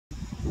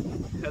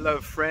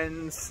Hello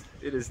friends,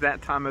 it is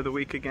that time of the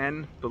week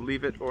again,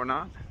 believe it or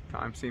not.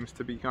 Time seems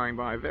to be going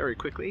by very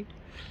quickly.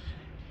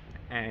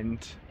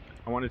 And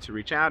I wanted to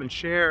reach out and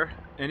share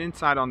an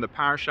insight on the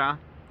Parsha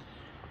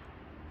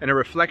and a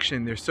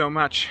reflection. There's so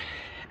much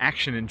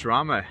action and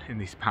drama in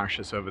these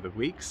Parshas over the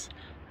weeks.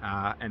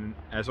 And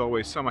as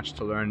always, so much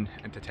to learn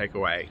and to take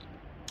away.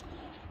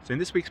 So in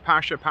this week's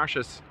Parsha,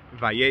 Parshat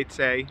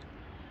Vayetze,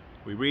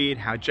 we read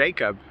how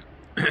Jacob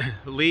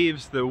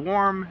leaves the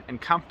warm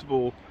and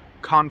comfortable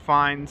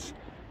confines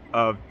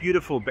of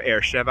beautiful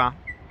Beersheba,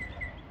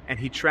 and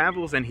he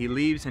travels and he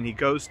leaves and he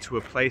goes to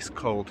a place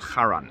called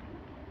Haran.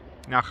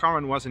 Now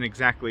Haran wasn't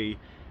exactly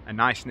a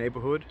nice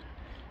neighborhood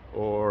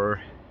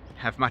or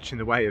have much in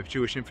the way of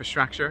Jewish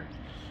infrastructure.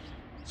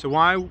 So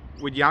why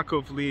would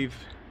Yaakov leave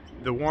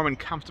the warm and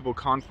comfortable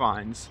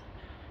confines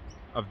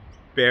of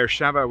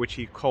Beersheba, which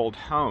he called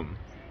home,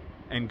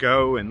 and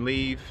go and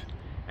leave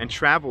and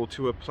travel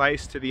to a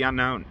place to the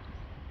unknown?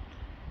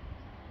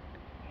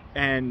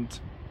 And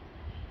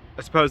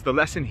I suppose the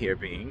lesson here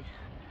being,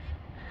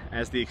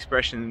 as the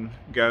expression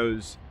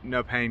goes,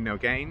 no pain, no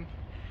gain.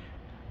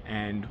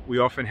 And we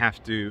often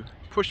have to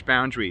push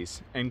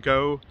boundaries and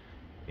go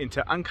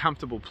into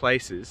uncomfortable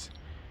places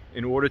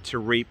in order to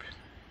reap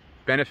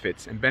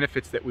benefits, and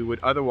benefits that we would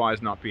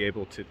otherwise not be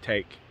able to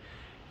take.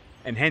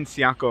 And hence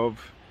Yaakov,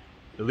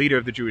 the leader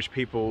of the Jewish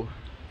people,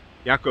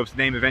 Yaakov's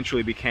name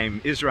eventually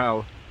became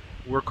Israel.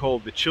 We're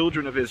called the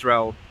children of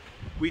Israel.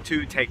 We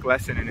too take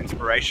lesson and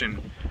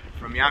inspiration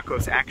from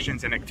Yaakov's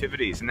actions and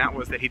activities, and that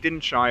was that he didn't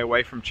shy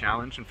away from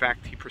challenge. In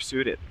fact, he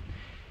pursued it.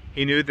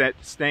 He knew that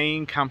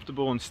staying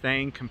comfortable and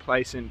staying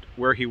complacent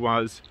where he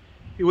was,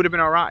 he would have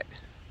been all right.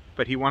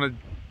 But he wanted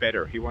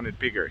better, he wanted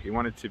bigger, he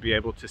wanted to be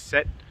able to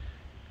set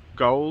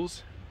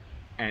goals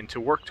and to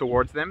work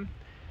towards them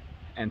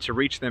and to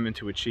reach them and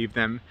to achieve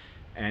them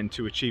and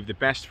to achieve the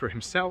best for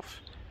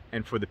himself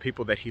and for the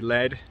people that he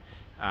led,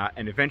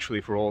 and eventually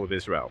for all of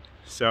Israel.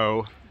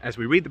 So as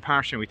we read the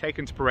Parsha and we take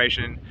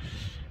inspiration,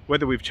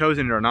 whether we've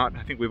chosen it or not,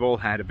 I think we've all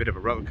had a bit of a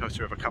roller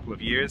coaster of a couple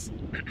of years,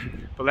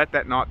 but let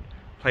that not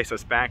place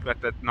us back,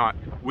 let that not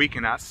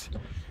weaken us.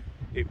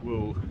 It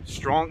will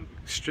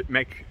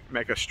make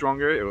us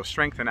stronger, it will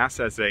strengthen us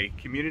as a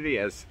community,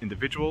 as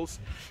individuals,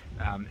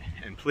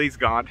 and please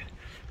God,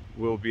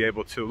 we'll be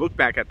able to look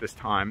back at this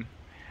time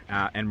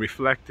and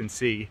reflect and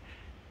see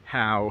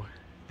how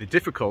the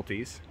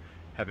difficulties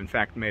have in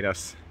fact made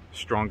us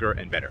stronger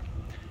and better.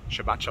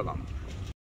 Shabbat Shalom.